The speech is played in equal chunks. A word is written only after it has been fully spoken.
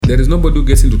There is nobody who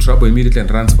gets into trouble immediately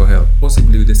and runs for help.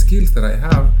 Possibly with the skills that I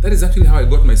have, that is actually how I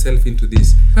got myself into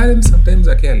this. Parents sometimes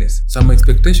are careless. Some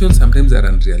expectations sometimes are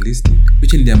unrealistic,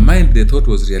 which in their mind they thought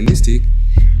was realistic.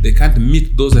 They can't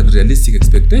meet those unrealistic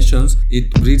expectations.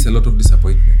 It breeds a lot of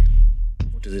disappointment.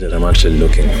 What is it that I'm actually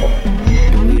looking for?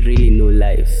 Do we really know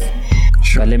life?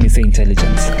 But let me say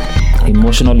intelligence.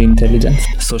 Emotional intelligence,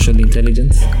 social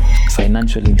intelligence,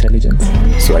 financial intelligence.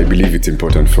 So I believe it's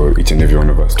important for each and every one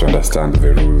of us to understand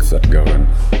the rules that govern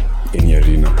any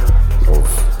arena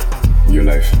of your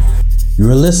life.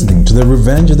 You are listening to The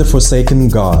Revenge of the Forsaken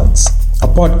Gods, a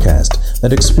podcast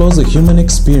that explores the human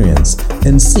experience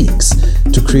and seeks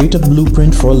to create a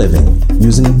blueprint for living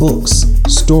using books,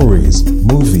 stories,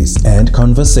 movies, and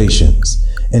conversations.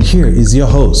 And here is your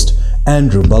host,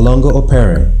 Andrew Balongo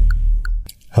Opere.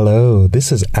 Hello,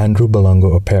 this is Andrew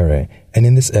Balongo Opere, and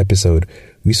in this episode,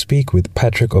 we speak with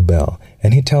Patrick Obel,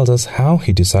 and he tells us how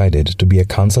he decided to be a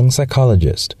counseling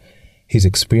psychologist, his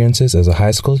experiences as a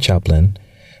high school chaplain,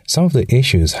 some of the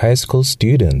issues high school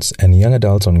students and young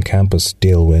adults on campus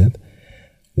deal with,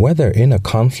 whether in a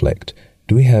conflict,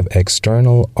 do we have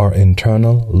external or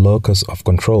internal locus of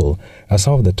control are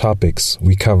some of the topics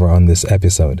we cover on this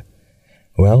episode.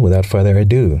 Well, without further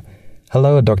ado,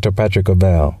 hello, Dr. Patrick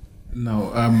Obel.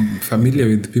 Now, I'm familiar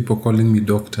with people calling me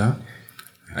doctor.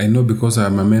 I know because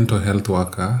I'm a mental health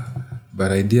worker,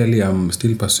 but ideally I'm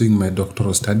still pursuing my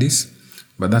doctoral studies.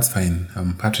 But that's fine.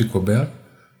 I'm Patrick Obel,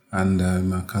 and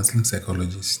I'm a counseling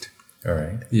psychologist. All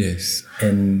right. Yes.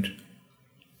 And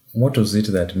what was it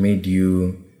that made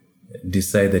you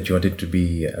decide that you wanted to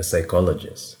be a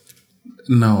psychologist?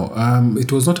 Now, it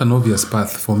was not an obvious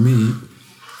path for me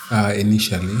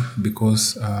initially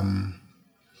because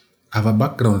I have a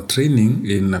background training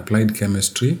in applied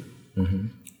chemistry,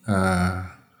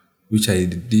 which I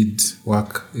did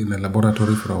work in a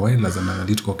laboratory for a while as an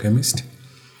analytical chemist.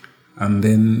 And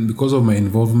then because of my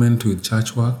involvement with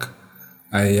church work,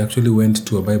 I actually went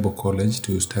to a Bible college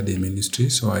to study ministry.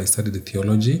 So I studied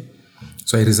theology.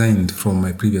 So I resigned from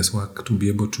my previous work to be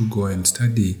able to go and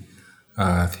study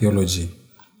theology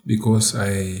because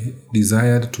I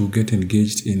desired to get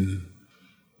engaged in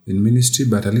ministry,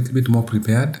 but a little bit more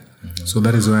prepared. So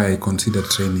that is why I considered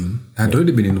training. I had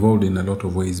already been involved in a lot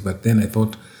of ways, but then I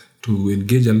thought to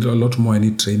engage a lot more, I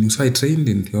need training. So I trained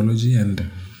in theology and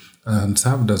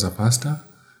served as a pastor,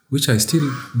 which I still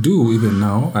do even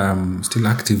now. I am still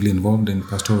actively involved in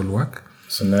pastoral work.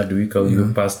 So now do we call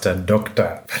you Pastor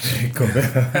Dr. Patrick Obel?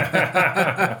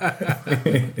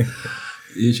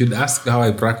 You should ask how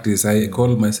I practice. I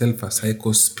call myself a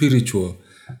psycho-spiritual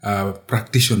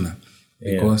practitioner.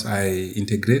 Because I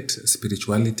integrate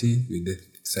spirituality with the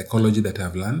psychology that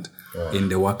I've learned in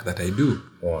the work that I do.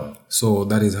 Wow. So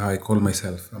that is how I call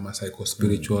myself. I'm a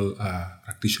psycho-spiritual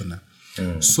practitioner.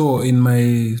 So in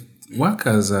my work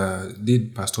as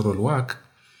did pastoral work,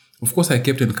 of course I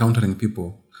kept encountering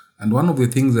people. And one of the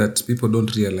things that people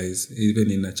don't realize, even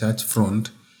in a church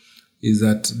front, is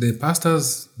that the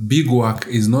pastor's big work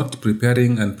is not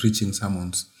preparing and preaching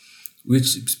sermons,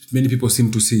 which many people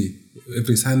seem to see.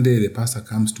 Every Sunday, the pastor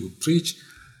comes to preach,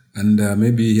 and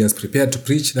maybe he has prepared to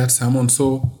preach that sermon.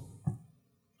 So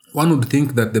one would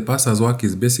think that the pastor's work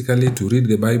is basically to read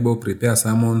the Bible, prepare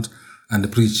sermons, and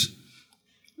preach.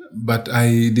 But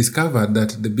I discovered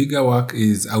that the bigger work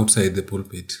is outside the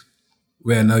pulpit,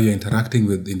 where now you're interacting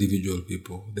with individual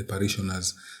people, the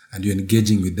parishioners, and you're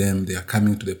engaging with them. They are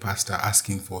coming to the pastor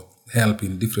asking for help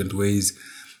in different ways.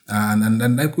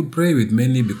 And I could pray with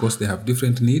many because they have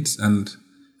different needs, and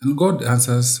God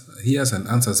hears and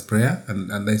answers prayer,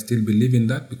 and I still believe in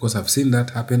that because I've seen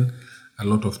that happen a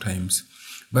lot of times.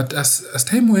 But as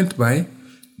time went by,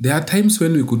 there are times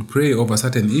when we could pray over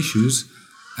certain issues,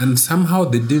 and somehow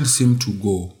they didn't seem to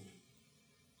go.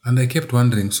 And I kept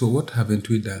wondering, so what haven't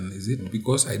we done? Is it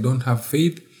because I don't have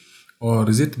faith, or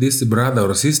is it this brother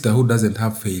or sister who doesn't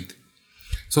have faith?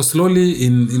 So slowly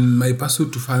in my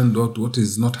pursuit to find out what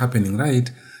is not happening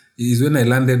right is when I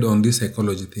landed on this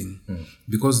psychology thing.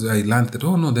 Because I learned that,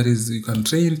 you can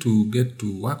train to get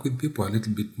to work with people a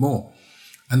little bit more.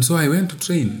 And so I went to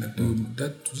train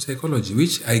to psychology,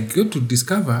 which I got to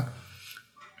discover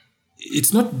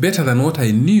it's not better than what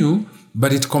I knew,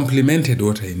 but it complemented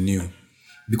what I knew.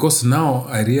 Because now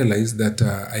I realize that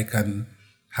I can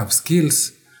have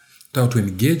skills to how to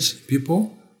engage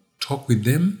people, talk with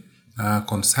them,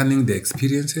 concerning their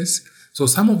experiences. So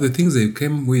some of the things they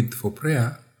came with for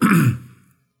prayer,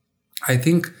 I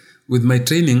think with my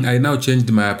training, I now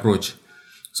changed my approach.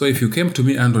 So if you came to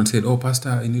me and said, Pastor,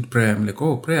 I need prayer. I'm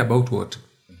like, pray about what?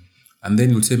 And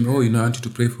then you'll say, I want you to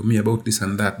pray for me about this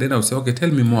and that. Then I'll say, okay, tell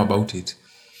me more about it.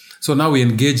 So now we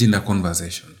engage in a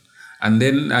conversation. And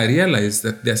then I realized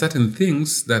that there are certain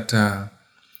things that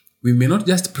we may not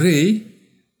just pray,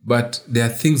 but there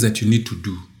are things that you need to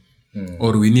do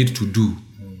or we need to do.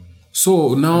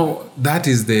 So now that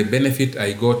is the benefit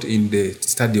I got in the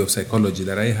study of psychology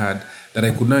that I had, that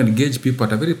I could now engage people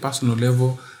at a very personal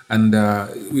level, and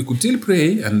we could still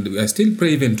pray, and I still pray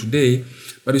even today.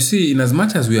 But you see, in as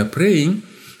much as we are praying,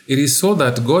 it is so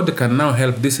that God can now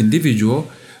help this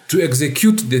individual to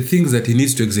execute the things that he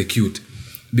needs to execute,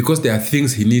 because there are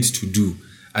things he needs to do,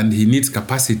 and he needs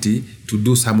capacity to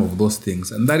do some of those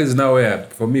things. And that is now where,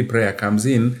 for me, prayer comes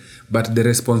in, but the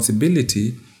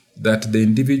responsibility that the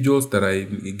individuals that I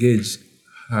engage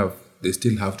have, they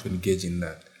still have to engage in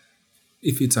that.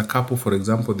 If it's a couple, for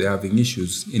example, they're having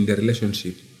issues in their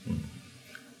relationship,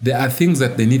 there are things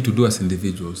that they need to do as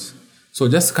individuals. So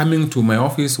just coming to my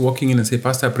office, walking in and say,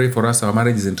 Pastor, pray for us, our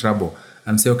marriage is in trouble.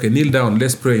 And say, okay, kneel down,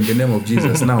 let's pray in the name of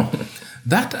Jesus. Now,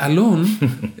 that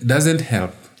alone doesn't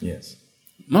help. Yes.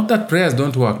 Not that prayers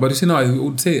don't work, but you see, now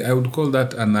I would call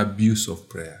that an abuse of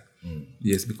prayer.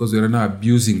 Yes, because we are now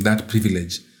abusing that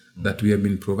privilege that we have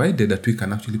been provided, that we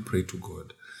can actually pray to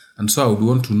God. And so I would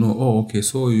want to know,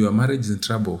 so your marriage is in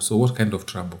trouble. So what kind of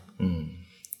trouble?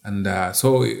 And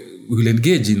so we will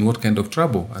engage in what kind of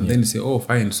trouble. And then you say,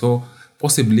 fine. So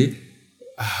possibly,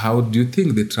 how do you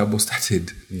think the trouble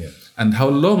started? Yes. And how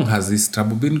long has this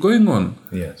trouble been going on?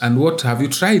 Yes. And what have you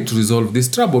tried to resolve this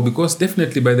trouble? Because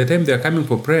definitely by the time they are coming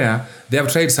for prayer, they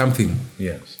have tried something.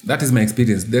 Yes. That is my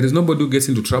experience. There is nobody who gets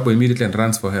into trouble immediately and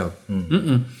runs for help.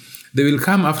 They will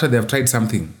come after they have tried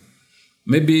something.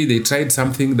 Maybe they tried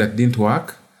something that didn't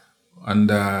work, and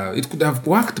it could have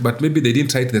worked, but maybe they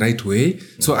didn't try it the right way.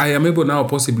 So I am able now,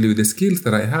 possibly with the skills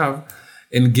that I have,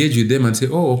 engage with them and say,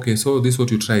 so this is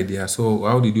what you tried. Yeah. So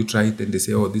how did you try it? And they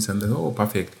say, this and that.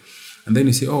 Perfect. And then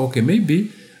you say,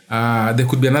 maybe there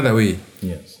could be another way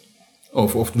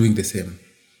of doing the same.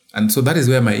 And so that is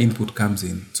where my input comes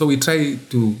in. So we try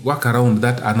to work around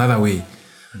that another way.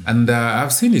 And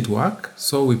I've seen it work.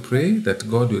 So we pray that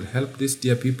God will help these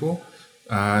dear people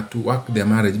to work their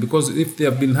marriage. Because if they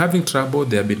have been having trouble,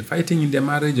 they have been fighting in their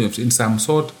marriage in some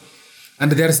sort,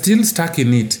 and they are still stuck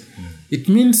in it, it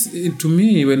means to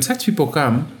me, when such people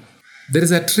come, there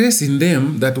is a trace in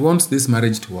them that wants this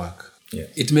marriage to work. Yes.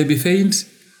 It may be faint,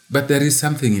 but there is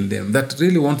something in them that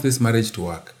really wants this marriage to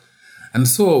work. And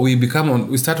so we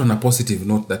start on a positive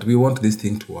note that we want this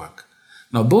thing to work.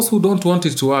 Now, those who don't want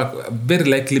it to work very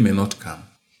likely may not come.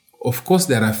 Of course,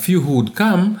 there are a few who would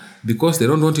come because they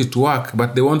don't want it to work,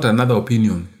 but they want another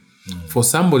opinion for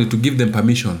somebody to give them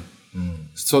permission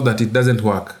so that it doesn't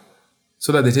work.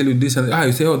 So that they tell you this and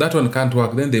you say, that one can't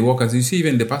work. Then they walk and say, you see,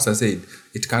 even the pastor said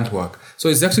it can't work. So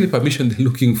it's actually permission they're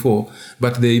looking for,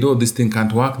 but they know this thing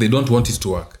can't work. They don't want it to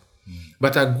work.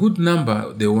 But a good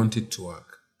number, they want it to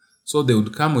work. So they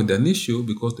would come with an issue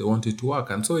because they want it to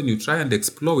work. And so when you try and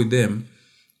explore with them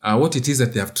what it is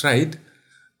that they have tried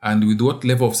and with what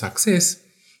level of success,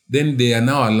 then they are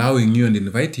now allowing you and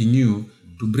inviting you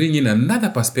to bring in another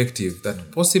perspective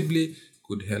that possibly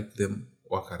could help them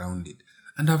work around it.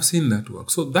 And I've seen that work.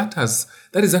 So that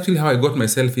is actually how I got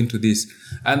myself into this.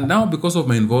 And now, because of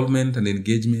my involvement and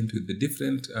engagement with the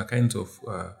different kinds of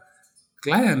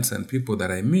clients and people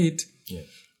that I meet,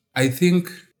 I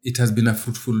think it has been a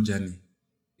fruitful journey.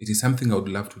 It is something I would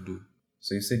love to do.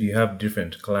 So you said you have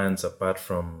different clients apart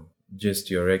from just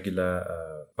your regular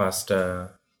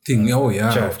pastor thing.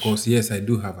 Church. Of course. Yes, I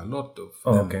do have a lot of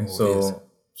them. Okay.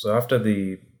 So after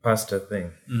the pastor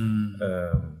thing,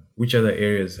 which other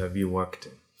areas have you worked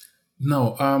in?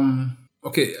 No,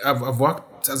 I've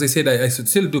worked, as I said, I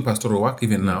still do pastoral work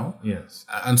even now. Yes.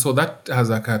 And so that has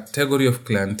a category of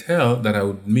clientele that I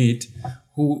would meet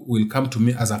who will come to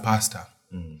me as a pastor,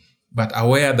 but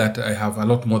aware that I have a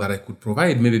lot more that I could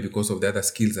provide, maybe because of the other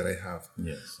skills that I have.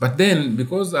 Yes. But then,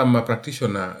 because I'm a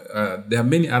practitioner, there are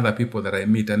many other people that I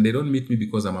meet, and they don't meet me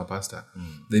because I'm a pastor.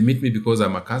 They meet me because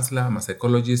I'm a counselor, I'm a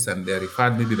psychologist, and they're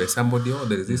referred maybe by somebody,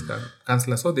 there is this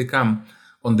counselor. So they come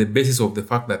on the basis of the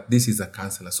fact that this is a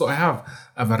counselor. So I have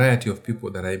a variety of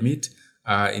people that I meet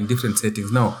in different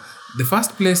settings. Now, the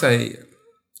first place I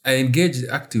engage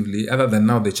actively, other than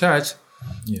now the church,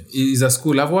 is a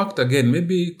school. I've worked, again,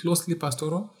 maybe closely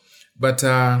pastoral, but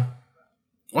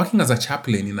working as a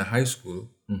chaplain in a high school,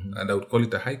 and I would call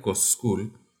it a high-cost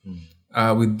school,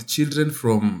 with children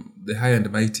from the high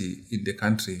and mighty in the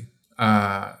country.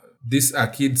 These are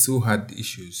kids who had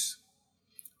issues.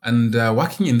 And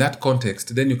working in that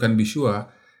context, then you can be sure,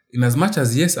 in as much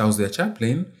as, yes, I was their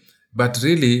chaplain, but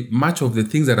really much of the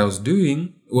things that I was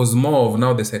doing was more of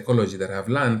now the psychology that I've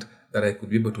learned, that I could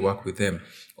be able to work with them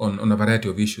on a variety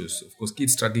of issues. Of course,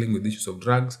 kids struggling with issues of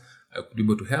drugs, I could be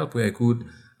able to help where I could.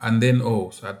 And then,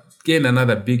 so again,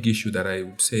 another big issue that I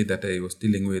would say that I was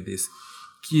dealing with is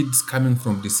kids coming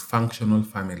from dysfunctional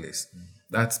families.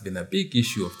 That's been a big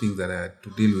issue of things that I had to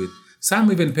deal with.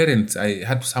 Some even parents, I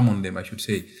had to summon them, I should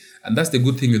say. And that's the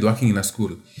good thing with working in a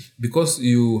school. Because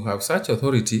you have such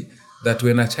authority that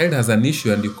when a child has an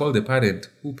issue and you call the parent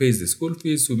who pays the school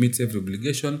fees, who meets every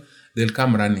obligation, they'll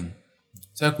come running.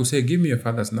 So I could say, give me your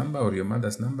father's number or your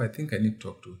mother's number. I think I need to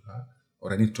talk to her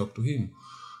or I need to talk to him.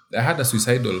 I had a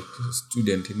suicidal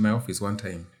student in my office one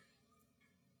time.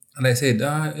 And I said,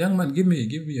 young man, give me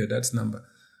your dad's number.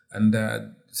 And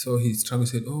so he struggled,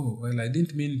 said, I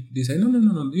didn't mean this. I said,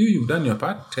 no, you've done your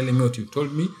part, telling me what you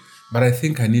told me, but I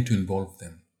think I need to involve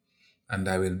them. And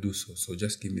I will do so. So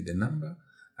just give me the number.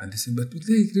 And he said, but will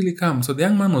they really come? So the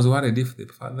young man was worried if the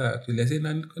father actually, I said,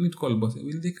 I need to call boss.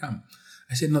 Will they come?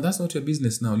 I said, no, that's not your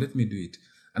business now. Let me do it.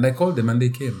 And I called them and they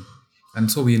came. And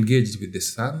so we engaged with the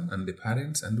son and the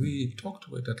parents and we talked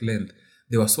about it at length.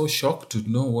 They were so shocked to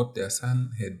know what their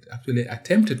son had actually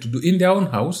attempted to do in their own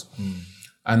house.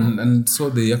 And so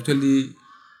they actually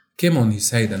came on his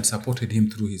side and supported him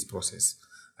through his process.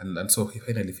 And so he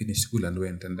finally finished school and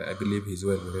went. And I believe he's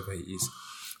well wherever he is.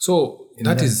 So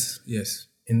yes.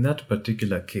 In that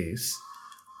particular case,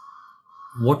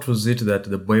 what was it that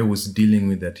the boy was dealing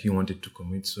with that he wanted to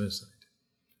commit suicide?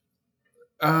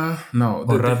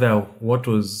 What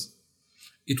was...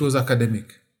 It was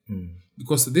academic.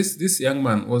 Because this young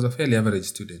man was a fairly average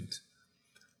student.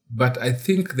 But I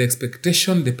think the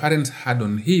expectation the parents had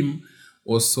on him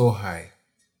was so high.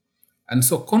 And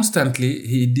so constantly,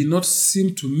 he did not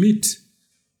seem to meet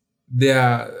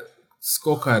their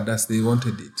scorecard as they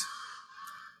wanted it.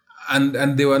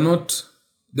 And they were not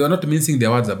mincing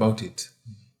their words about it.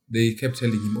 They kept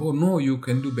telling him, no, you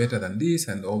can do better than this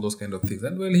and all those kind of things.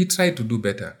 And well, he tried to do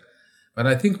better. But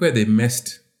I think where they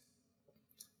messed,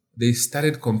 they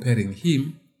started comparing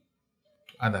him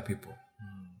to other people.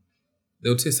 They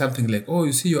would say something like,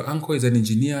 you see your uncle is an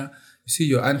engineer. You see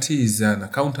your auntie is an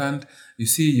accountant. You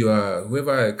see your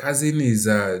whoever cousin is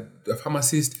a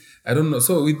pharmacist. I don't know.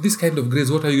 So with this kind of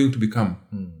grades, what are you going to become?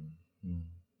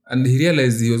 And he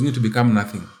realized he was going to become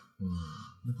nothing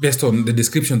based on the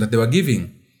description that they were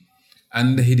giving.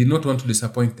 And he did not want to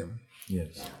disappoint them.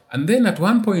 Yes. And then at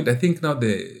one point, I think now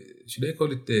should I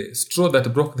call it the straw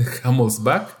that broke the camel's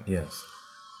back? Yes.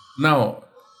 Now,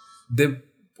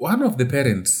 one of the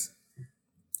parents,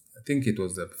 I think it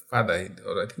was the father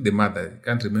or I think the mother, I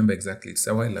can't remember exactly, it's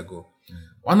a while ago.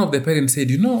 One of the parents said,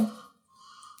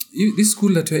 this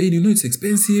school that you're in, it's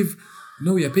expensive.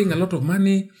 We are paying a lot of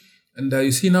money. And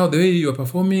you see now the way you are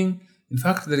performing. In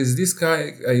fact, there is this car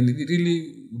I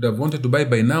really would have wanted to buy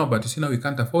by now, but you see now we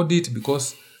can't afford it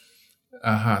because,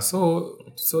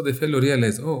 So the fellow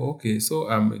realized, okay, so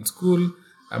I'm in school,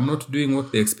 I'm not doing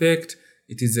what they expect.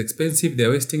 It is expensive.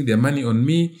 They're wasting their money on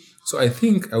me. So I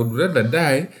think I would rather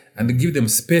die and give them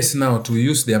space now to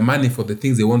use their money for the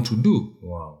things they want to do.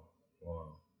 Wow.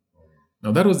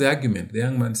 Now that was the argument. The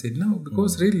young man said, no,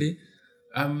 because really,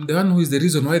 I'm the one who is the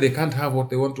reason why they can't have what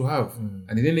they want to have.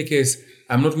 And in any case,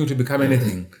 I'm not going to become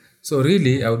anything. So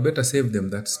really, I would better save them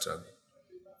that struggle.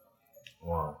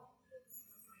 Wow.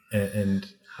 And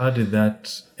how did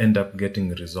that end up getting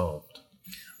resolved?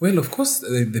 Well, of course,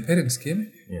 the parents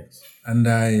came. Yes. And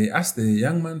I asked the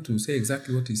young man to say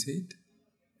exactly what he said.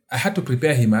 I had to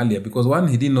prepare him earlier because one,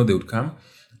 he didn't know they would come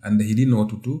and he didn't know what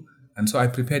to do. And so I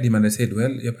prepared him and I said,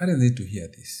 well, your parents need to hear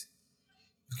this.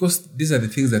 Because these are the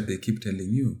things that they keep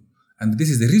telling you. And this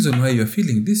is the reason why you're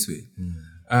feeling this way.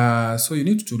 So you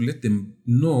need to let them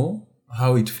know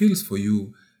how it feels for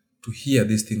you to hear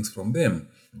these things from them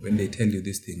when they tell you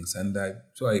these things. And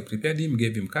so I prepared him,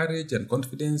 gave him courage and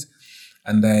confidence.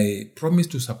 And I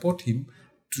promised to support him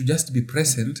to just be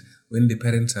present when the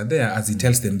parents are there as he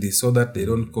tells them this so that they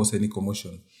don't cause any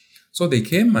commotion. So they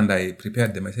came and I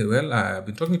prepared them. I said, well, I've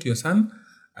been talking to your son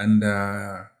and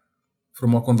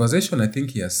from our conversation, I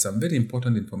think he has some very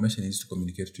important information he needs to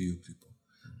communicate to you people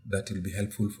that will be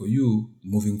helpful for you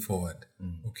moving forward.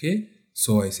 Okay?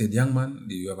 So I said, young man,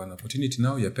 you have an opportunity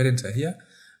now. Your parents are here.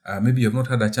 Maybe you have not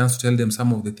had a chance to tell them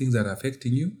some of the things that are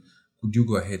affecting you. Could you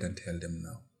go ahead and tell them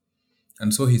now?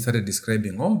 And so he started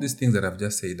describing all these things that I've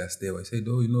just said as they were. I said,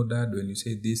 Dad, when you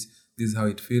say this is how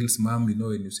it feels. Mom,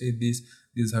 when you say this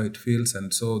is how it feels.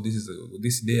 And so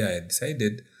this day I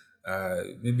decided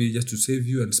maybe just to save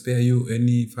you and spare you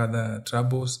any further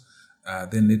troubles,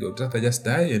 then they'd rather just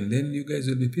die and then you guys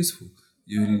will be peaceful.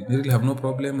 You will really have no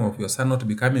problem of your son not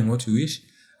becoming what you wish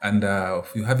and of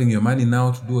you having your money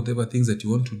now to do whatever things that you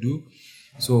want to do.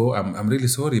 So I'm really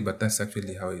sorry, but that's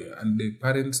actually how and the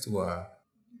parents were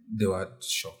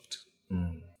shocked.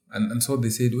 And so they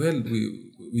said, well,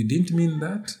 we didn't mean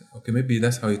that. Okay, maybe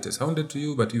that's how it sounded to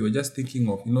you, but we were just thinking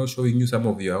of, showing you some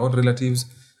of your own relatives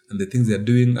and the things they're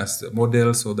doing as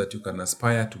models so that you can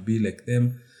aspire to be like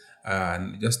them.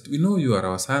 And just, we know you are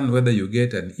our son, whether you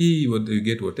get an E, whether you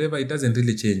get whatever, it doesn't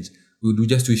really change. We do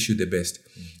just wish you the best.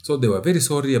 So they were very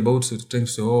sorry about trying to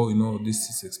say, this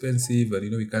is expensive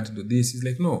and, we can't do this. It's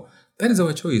like, no, that is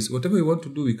our choice. Whatever we want to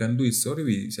do, we can do it. Sorry,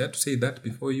 we had to say that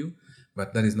before you,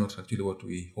 but that is not actually what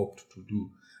we hoped to do.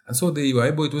 And so they were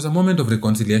able, it was a moment of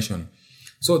reconciliation.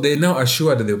 So they now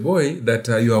assured the boy that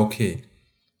you are okay,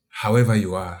 however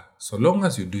you are, so long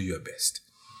as you do your best.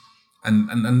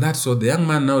 And that, so the young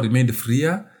man now remained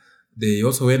freer. They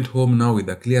also went home now with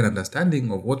a clear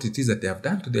understanding of what it is that they have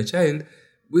done to their child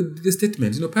with the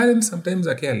statements. Parents sometimes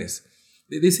are careless.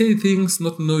 They say things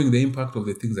not knowing the impact of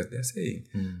the things that they're saying.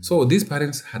 So these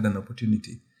parents had an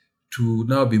opportunity to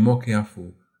now be more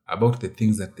careful about the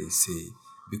things that they say,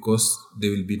 because they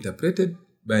will be interpreted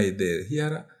by the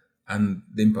hearer, and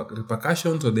the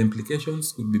repercussions or the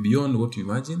implications could be beyond what you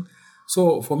imagine.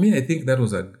 So for me, I think that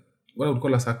was what I would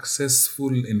call a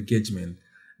successful engagement,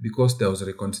 because there was a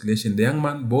reconciliation. The young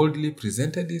man boldly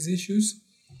presented his issues.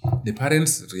 The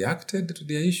parents reacted to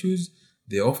their issues.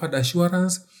 They offered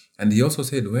assurance. And he also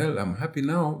said, well, I'm happy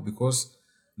now because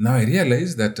now I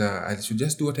realize that I should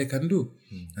just do what I can do.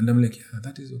 And I'm like, yeah,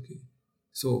 that is okay.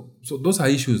 So those are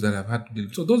issues that I've had to deal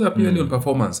with. So those are purely on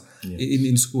performance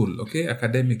in school, okay?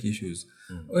 Academic issues.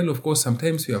 Well, of course,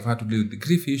 sometimes we have had to deal with the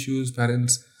grief issues.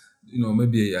 Parents,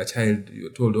 maybe a child,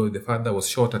 you're told, the father was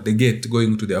shot at the gate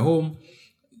going to their home.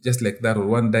 Just like that, or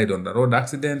one died on the road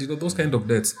accident, those kind of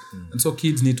deaths. And so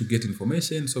kids need to get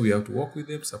information, so we have to work with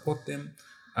them, support them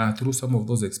through some of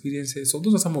those experiences. So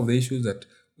those are some of the issues that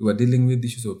we were dealing with,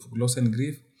 issues of loss and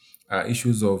grief,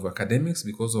 issues of academics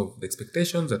because of the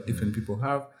expectations that different people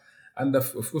have, and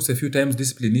of course a few times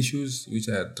discipline issues which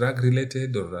are drug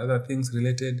related or other things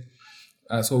related.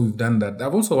 So we've done that.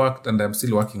 I've also worked, and I'm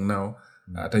still working now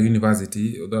at a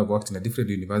university, although I've worked in a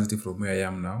different university from where I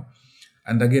am now.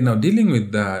 And again, now dealing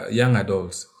with the young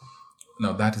adults,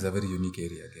 now that is a very unique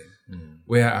area again,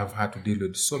 where I've had to deal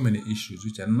with so many issues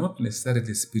which are not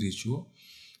necessarily spiritual,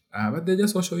 but they're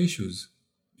just social issues.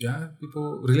 Yeah,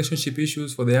 relationship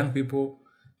issues for the young people.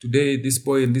 Today, this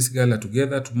boy and this girl are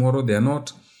together. Tomorrow, they are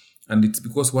not. And it's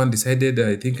because one decided,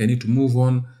 I think I need to move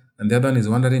on. And the other one is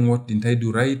wondering, what didn't I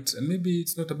do right? And maybe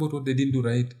it's not about what they didn't do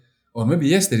right. Or maybe,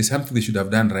 yes, there is something they should have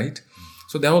done right.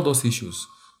 So there are all those issues.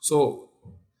 So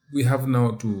we have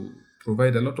now to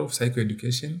provide a lot of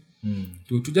psychoeducation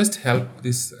to just help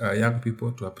these young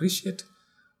people to appreciate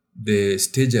the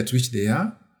stage at which they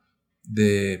are,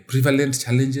 the prevalent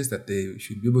challenges that they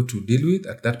should be able to deal with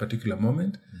at that particular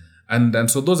moment. And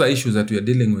so those are issues that we are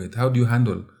dealing with. How do you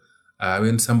handle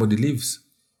when somebody leaves?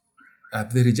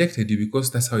 They rejected you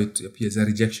because that's how it appears, a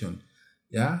rejection.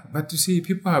 Yeah, but you see,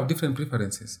 people have different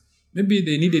preferences. Maybe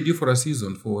they needed you for a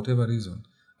season for whatever reason,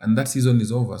 and that season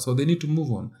is over. So they need to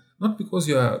move on. Not because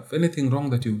you have anything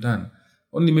wrong that you've done.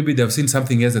 Only maybe they've seen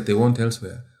something else that they want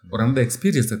elsewhere, or another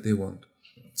experience that they want.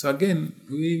 So again,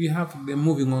 we have them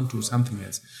moving on to something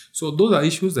else. So those are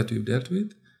issues that we've dealt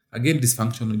with. Again,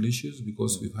 dysfunctional issues,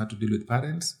 because we've had to deal with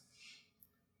parents,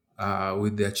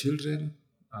 with their children.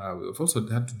 We've also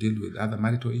had to deal with other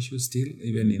marital issues still,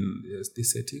 even in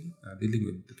this setting, dealing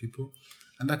with the people.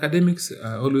 And academics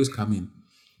always come in.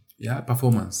 Yeah,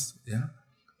 performance. Yeah.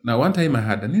 Now, one time I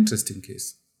had an interesting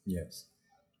case. Yes.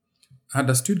 I had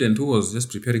a student who was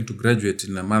just preparing to graduate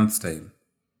in a month's time.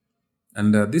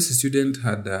 And this student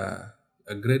had a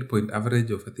grade point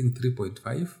average of, I think,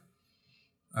 3.5.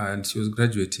 And she was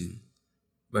graduating.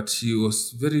 But she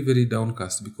was very, very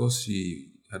downcast because she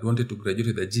had wanted to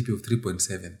graduate with a GPA of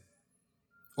 3.7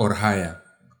 or higher.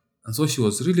 And so she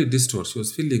was really distraught. She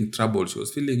was feeling troubled. She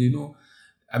was feeling,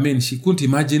 she couldn't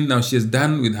imagine now she is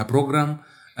done with her program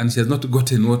and she has not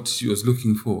gotten what she was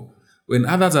looking for. When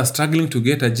others are struggling to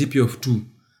get a GPA of 2,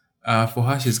 for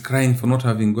her, she's crying for not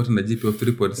having gotten a GPA of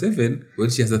 3.7 when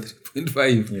she has a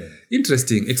 3.5. Yeah.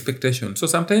 Interesting expectation. So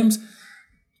sometimes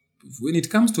when it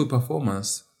comes to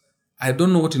performance, I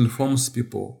don't know what informs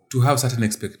people to have certain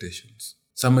expectations.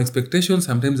 Some expectations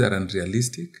sometimes are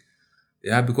unrealistic.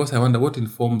 Yeah, because I wonder what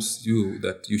informs you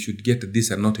that you should get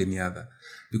this and not any other.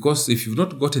 Because if you've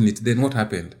not gotten it, then what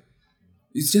happened?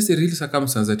 It's just a real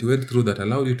circumstance that you went through that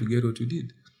allowed you to get what you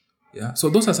did. Yeah. So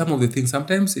those are some of the things.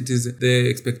 Sometimes it is the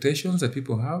expectations that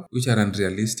people have, which are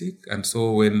unrealistic. And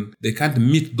so when they can't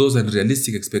meet those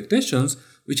unrealistic expectations,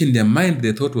 which in their mind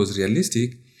they thought was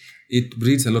realistic, it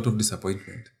breeds a lot of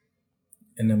disappointment.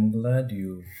 And I'm glad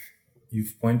you've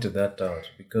pointed that out,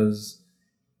 because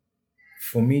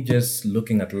for me, just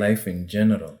looking at life in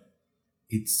general,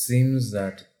 it seems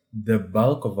that the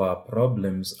bulk of our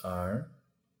problems are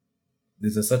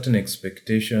there's a certain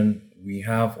expectation we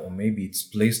have, or maybe it's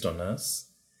placed on us,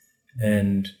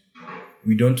 and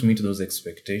we don't meet those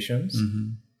expectations.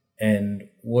 And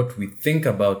what we think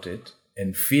about it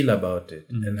and feel about it,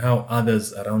 and how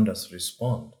others around us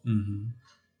respond.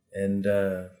 And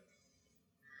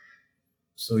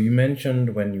so you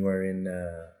mentioned when you were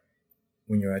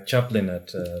when you were a chaplain at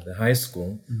the high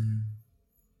school,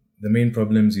 the main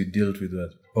problems you dealt with were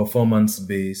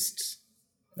performance-based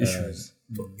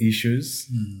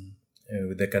issues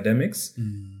with academics,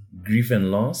 grief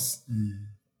and loss,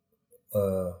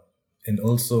 and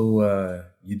also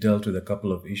you dealt with a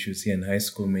couple of issues here in high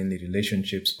school, mainly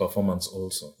relationships, performance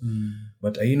also.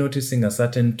 But are you noticing a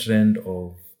certain trend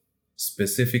of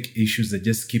specific issues that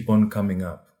just keep on coming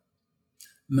up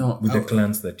with the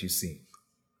clients that you see?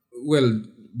 Well,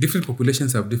 different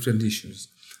populations have different issues.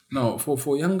 Now,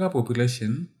 for younger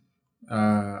population,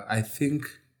 I think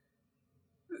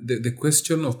the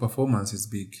question of performance is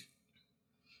big,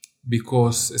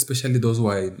 because especially those who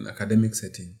are in academic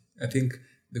setting, I think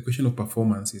the question of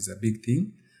performance is a big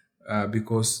thing,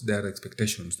 because there are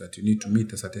expectations that you need to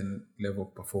meet a certain level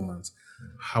of performance.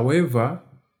 However,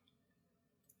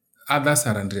 others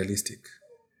are unrealistic,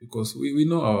 because we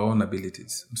know our own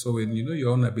abilities. So when you know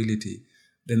your own ability,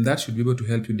 then that should be able to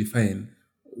help you define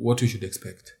what you should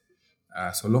expect.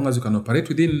 So long as you can operate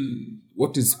within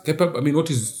what is capable, what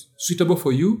is suitable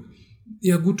for you,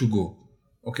 you're good to go.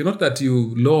 Okay, not that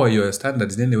you lower your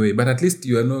standards in any way, but at least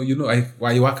you know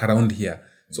why you work around here.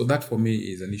 So that for me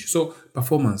is an issue. So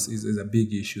performance is a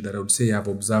big issue that I would say I've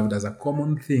observed as a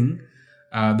common thing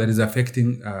that is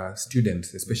affecting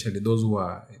students, especially those who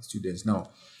are students. Now,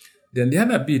 then the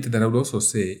other bit that I would also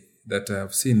say that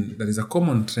I've seen that is a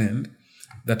common trend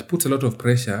that puts a lot of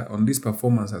pressure on this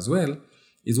performance as well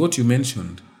is what you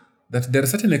mentioned, that there are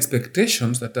certain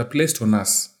expectations that are placed on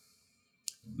us.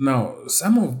 Now,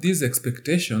 some of these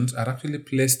expectations are actually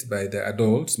placed by the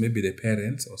adults, maybe the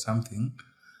parents or something,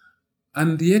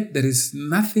 and yet there is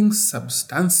nothing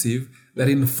substantive that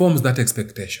informs that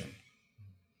expectation.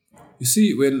 You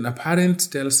see, when a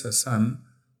parent tells a son,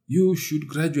 you should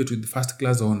graduate with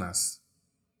first-class honors,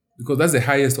 because that's the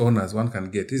highest honors one can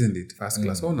get, isn't it?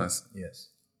 First-class honors. Yes.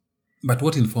 But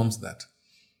what informs that?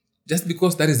 Just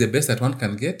because that is the best that one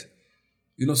can get?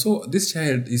 So this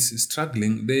child is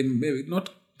struggling. They may not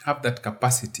have that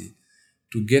capacity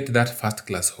to get that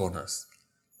first-class honors.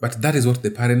 But that is what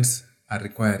the parents are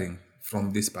requiring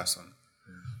from this person.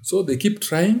 So they keep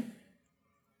trying.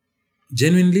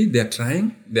 Genuinely, they are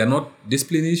trying. They are not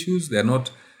discipline issues. They are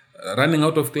not running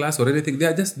out of class or anything. They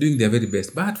are just doing their very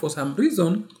best. But for some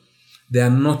reason, they are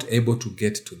not able to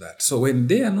get to that. So when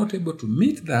they are not able to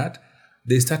meet that,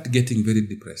 they start getting very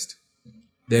depressed.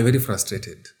 They are very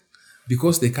frustrated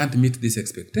because they can't meet this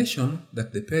expectation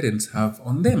that the parents have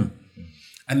on them.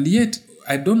 And yet,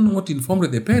 I don't know what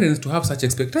informed the parents to have such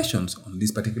expectations on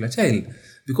this particular child.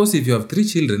 Because if you have 3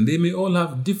 children, they may all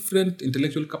have different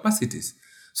intellectual capacities.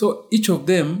 So each of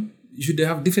them should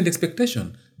have different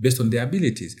expectation based on their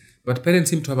abilities. But parents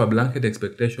seem to have a blanket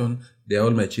expectation. They are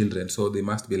all my children, so they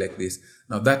must be like this.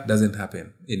 Now that doesn't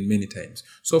happen in many times.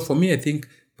 So for me, I think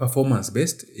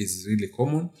performance-based is really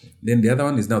common. Then the other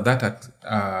one is now that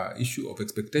issue of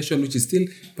expectation, which is still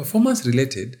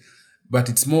performance-related, but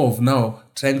it's more of now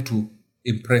trying to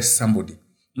impress somebody.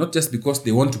 Not just because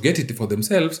they want to get it for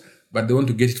themselves, but they want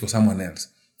to get it for someone else.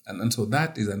 And so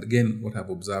that is, and again, what I've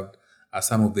observed are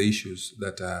some of the issues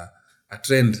that are a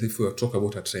trend, if we talk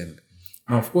about a trend.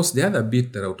 Now, of course, the other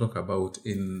bit that I'll talk about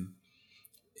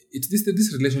it's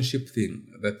this relationship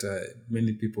thing that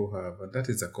many people have, and that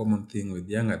is a common thing with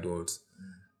young adults.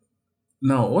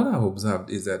 Now, what I've observed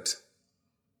is that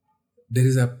there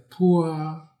is a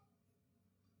poor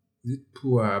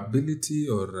ability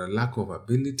or a lack of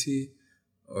ability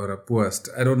or a poor,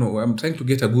 I don't know, I'm trying to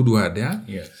get a good word there.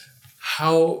 Yeah.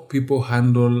 How people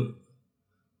handle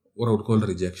what I would call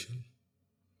rejection.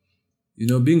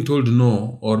 Being told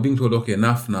no or being told, okay,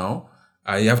 enough now,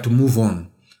 you have to move on.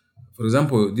 For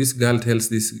example, this girl tells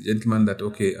this gentleman that,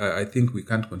 okay, I think we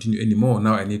can't continue anymore.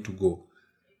 Now I need to go.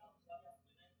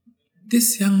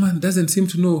 This young man doesn't seem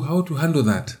to know how to handle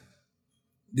that.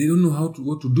 They don't know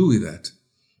what to do with that.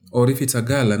 Or if it's a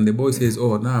girl and the boy says,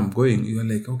 oh, now I'm going, you're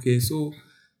like, okay, so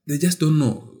they just don't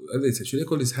know. Should I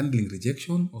call this handling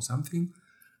rejection or something?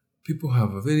 People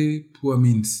have a very poor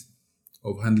means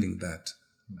of handling that.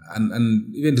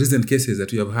 And even recent cases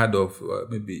that we have heard of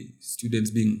maybe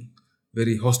students being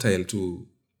very hostile to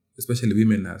especially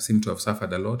women seem to have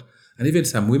suffered a lot. And even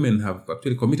some women have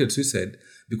actually committed suicide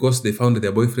because they found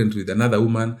their boyfriend with another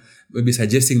woman, maybe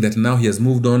suggesting that now he has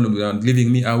moved on and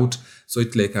leaving me out. So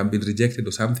it's like I'm being rejected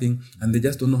or something. And they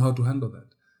just don't know how to handle that.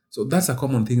 So that's a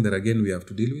common thing that, again, we have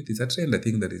to deal with. It's a trend, I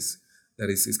think, that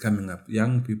is coming up.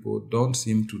 Young people don't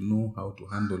seem to know how to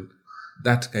handle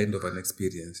that kind of an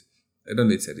experience. I don't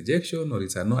know, it's a rejection or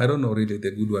it's a no. I don't know really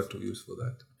the good word to use for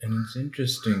that. And it's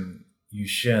interesting you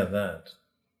share that.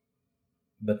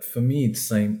 But for me,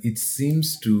 it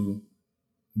seems to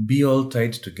be all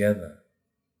tied together.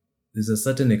 There's a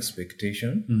certain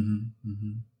expectation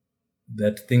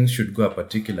that things should go a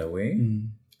particular way,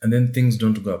 and then things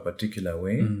don't go a particular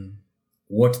way.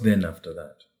 What then after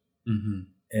that?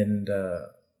 And,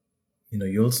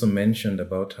 you also mentioned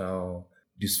about how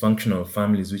dysfunctional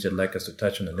families, which I'd like us to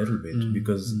touch on a little bit,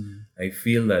 because I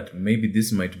feel that maybe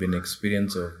this might be an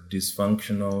experience of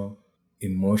dysfunctional,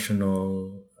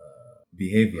 emotional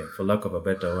behavior, for lack of a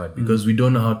better word, because we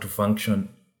don't know how to function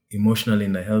emotionally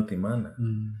in a healthy manner.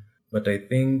 But I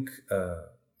think,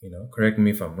 correct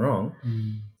me if I'm wrong,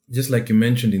 just like you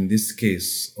mentioned in this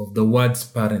case of the words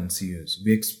parents use,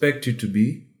 we expect you to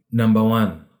be number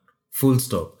one, full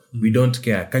stop. We don't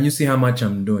care. Can you see how much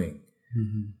I'm doing?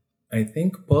 I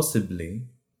think possibly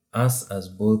us as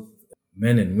both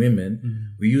men and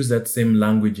women, we use that same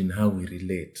language in how we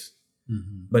relate.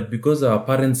 But because our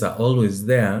parents are always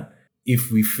there,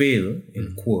 if we fail,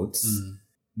 in quotes,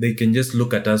 they can just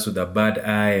look at us with a bad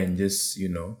eye and just,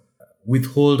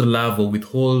 withhold love or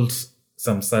withhold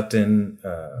some certain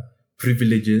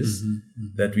privileges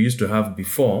that we used to have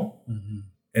before,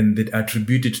 and they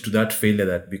attribute it to that failure,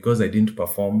 that because I didn't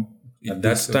perform at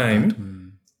that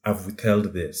time, I've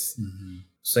withheld this.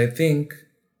 So I think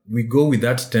we go with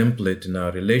that template in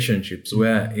our relationships,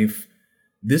 where if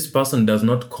this person does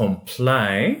not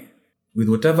comply with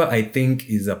whatever I think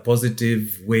is a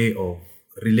positive way of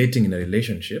relating in a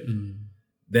relationship,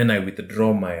 then I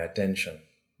withdraw my attention.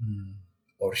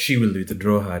 Or she will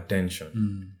withdraw her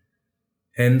attention.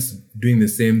 Hence, doing the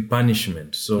same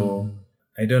punishment. So,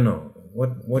 I don't know.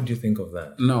 What do you think of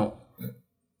that? No,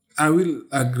 I will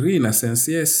agree in a sense.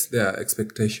 Yes, there are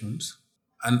expectations.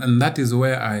 And that is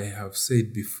where I have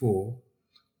said before,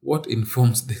 what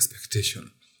informs the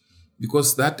expectation?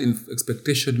 Because that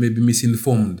expectation may be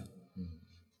misinformed.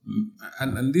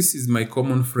 And this is my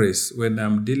common phrase when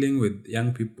I'm dealing with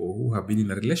young people who have been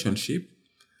in a relationship,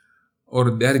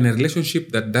 or they're in a relationship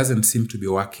that doesn't seem to be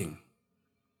working.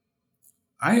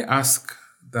 I ask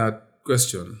that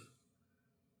question,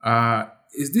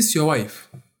 is this your wife?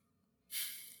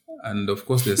 And of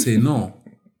course they say no.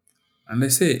 And I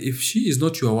say, if she is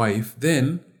not your wife,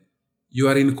 then you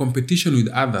are in competition with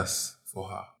others for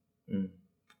her.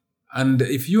 And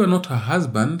if you are not her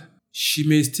husband, she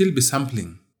may still be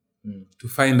sampling to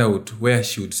find out where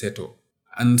she would settle.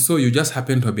 And so you just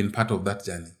happen to have been part of that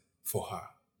journey for her.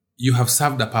 You have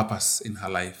served a purpose in her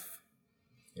life.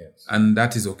 Yes. And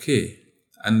that is okay.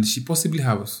 And she possibly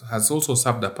has also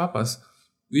served a purpose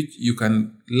which you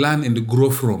can learn and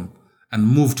grow from and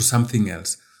move to something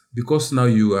else. Because now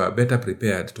you are better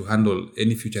prepared to handle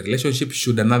any future relationship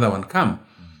should another one come.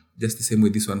 Just the same way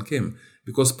this one came.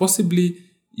 Because possibly,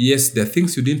 yes, there are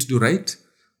things you didn't do right,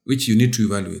 which you need to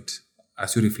evaluate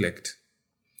as you reflect.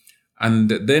 And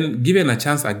then given a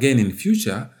chance again in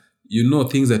future, you know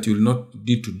things that you will not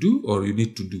need to do or you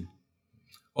need to do.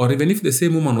 Or even if the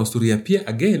same woman was to reappear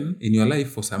again in your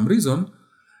life for some reason,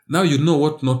 now you know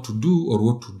what not to do or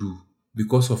what to do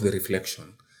because of the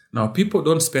reflection. Now, people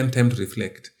don't spend time to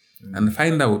reflect and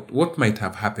find out what might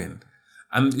have happened.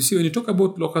 And you see, when you talk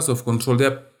about locus of control,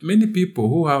 there are many people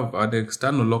who have an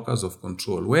external locus of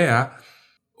control where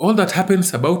all that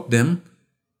happens about them,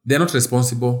 they're not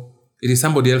responsible. It is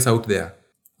somebody else out there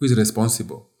who is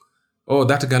responsible. Oh,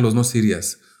 that girl was not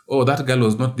serious. Oh, that girl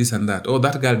was not this and that. Oh,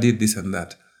 that girl did this and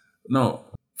that. Now,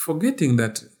 forgetting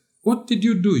that, what did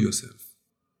you do yourself?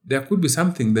 There could be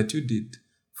something that you did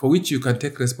for which you can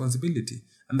take responsibility.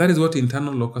 And that is what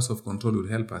internal locus of control will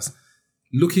help us.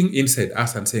 Looking inside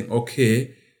us and saying,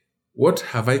 okay, what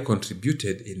have I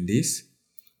contributed in this?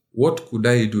 What could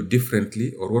I do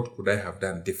differently or what could I have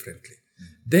done differently?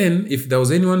 Then, if there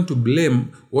was anyone to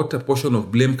blame, what a portion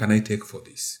of blame can I take for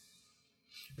this?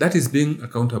 That is being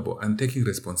accountable and taking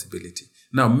responsibility.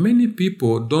 Now, many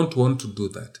people don't want to do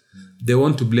that. They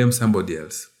want to blame somebody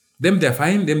else. Them, they're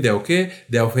fine. Them, they're okay.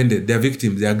 They're offended. They're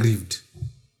victims. They're grieved.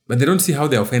 But they don't see how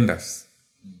they're offenders.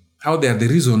 How they are the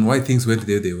reason why things went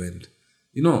the way they went.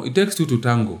 You know, it takes two to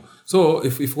tango. So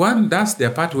if one does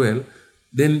their part well,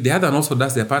 then the other one also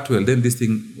does their part well, then this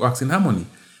thing works in harmony.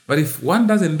 But if one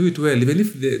doesn't do it well, even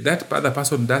if that other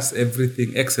person does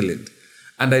everything excellent,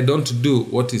 and I don't do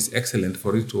what is excellent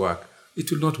for it to work,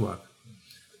 it will not work.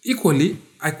 Equally,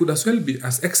 I could as well be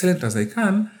as excellent as I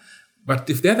can, but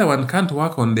if the other one can't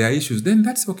work on their issues, then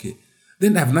that's okay.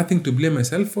 Then I have nothing to blame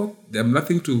myself for. I have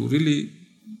nothing to really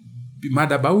be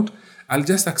mad about. I'll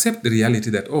just accept the reality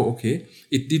that, okay,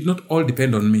 it did not all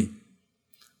depend on me.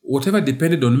 Whatever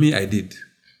depended on me, I did.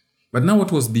 But now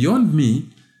what was beyond me,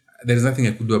 there is nothing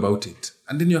I could do about it.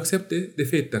 And then you accept the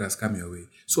fate that has come your way.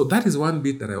 So that is one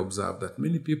bit that I observed, that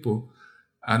many people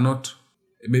are not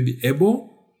maybe able,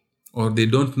 or they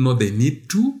don't know they need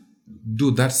to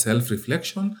do that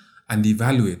self-reflection and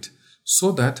evaluate,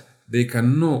 so that they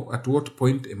can know at what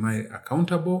point am I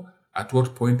accountable, at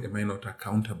what point am I not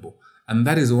accountable. And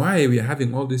that is why we are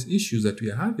having all these issues that we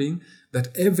are having, that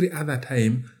every other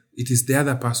time it is the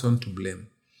other person to blame.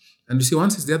 And you see,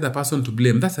 once it's the other person to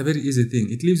blame, that's a very easy thing.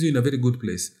 It leaves you in a very good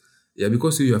place. Yeah,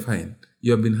 because you are fine.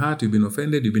 You have been hurt, you've been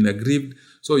offended, you've been aggrieved,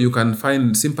 so you can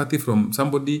find sympathy from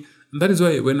somebody. And that is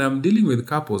why when I'm dealing with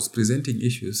couples presenting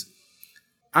issues,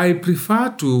 I prefer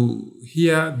to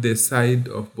hear the side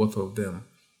of both of them,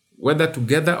 whether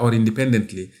together or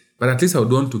independently, but at least I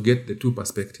would want to get the two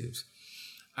perspectives.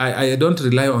 I don't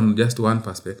rely on just one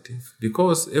perspective,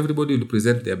 because everybody will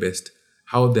present their best,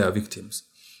 how they are victims.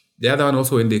 The other one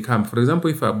also, when they come, for example,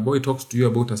 if a boy talks to you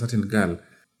about a certain girl,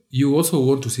 you also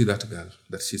want to see that girl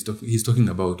that he's talking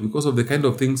about, because of the kind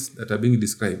of things that are being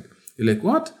described. You're like,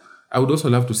 what? I would also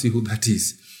love to see who that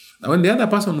is. Now, when the other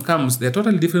person comes, they're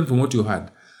totally different from what you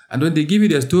had. And when they give you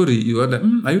their story, you are like,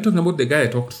 are you talking about the guy I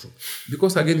talked to?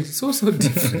 Because again, it's so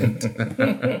different.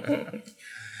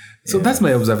 So that's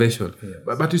my observation. Yes.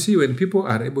 But you see, when people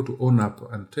are able to own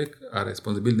up and take a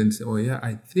responsibility and say,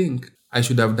 I think I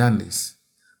should have done this.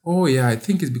 I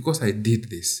think it's because I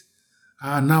did this.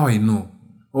 Now I know.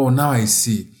 Now I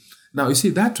see. Now, you see,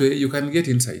 that way you can get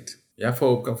insight. Yeah,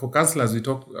 for counselors, we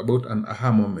talk about an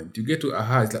aha moment. You get to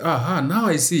aha, it's like, now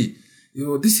I see.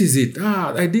 This is it.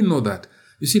 I didn't know that.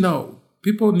 You see, now,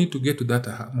 people need to get to that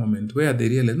aha moment where they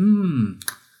realize,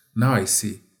 now I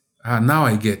see. Now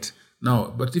I get.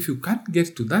 Now, but if you can't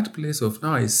get to that place of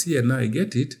now I see and now I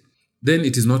get it, then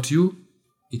it is not you,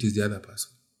 it is the other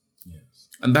person. Yes.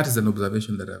 And that is an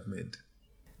observation that I've made.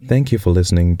 Thank you for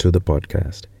listening to the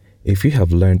podcast. If you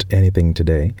have learned anything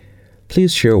today,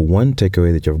 please share one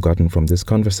takeaway that you've gotten from this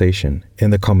conversation in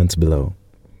the comments below.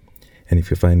 And if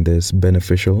you find this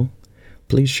beneficial,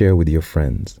 please share with your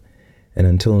friends. And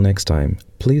until next time,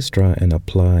 please try and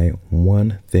apply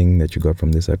one thing that you got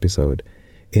from this episode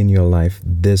in your life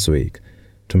this week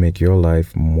to make your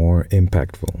life more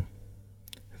impactful.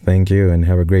 Thank you and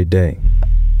have a great day.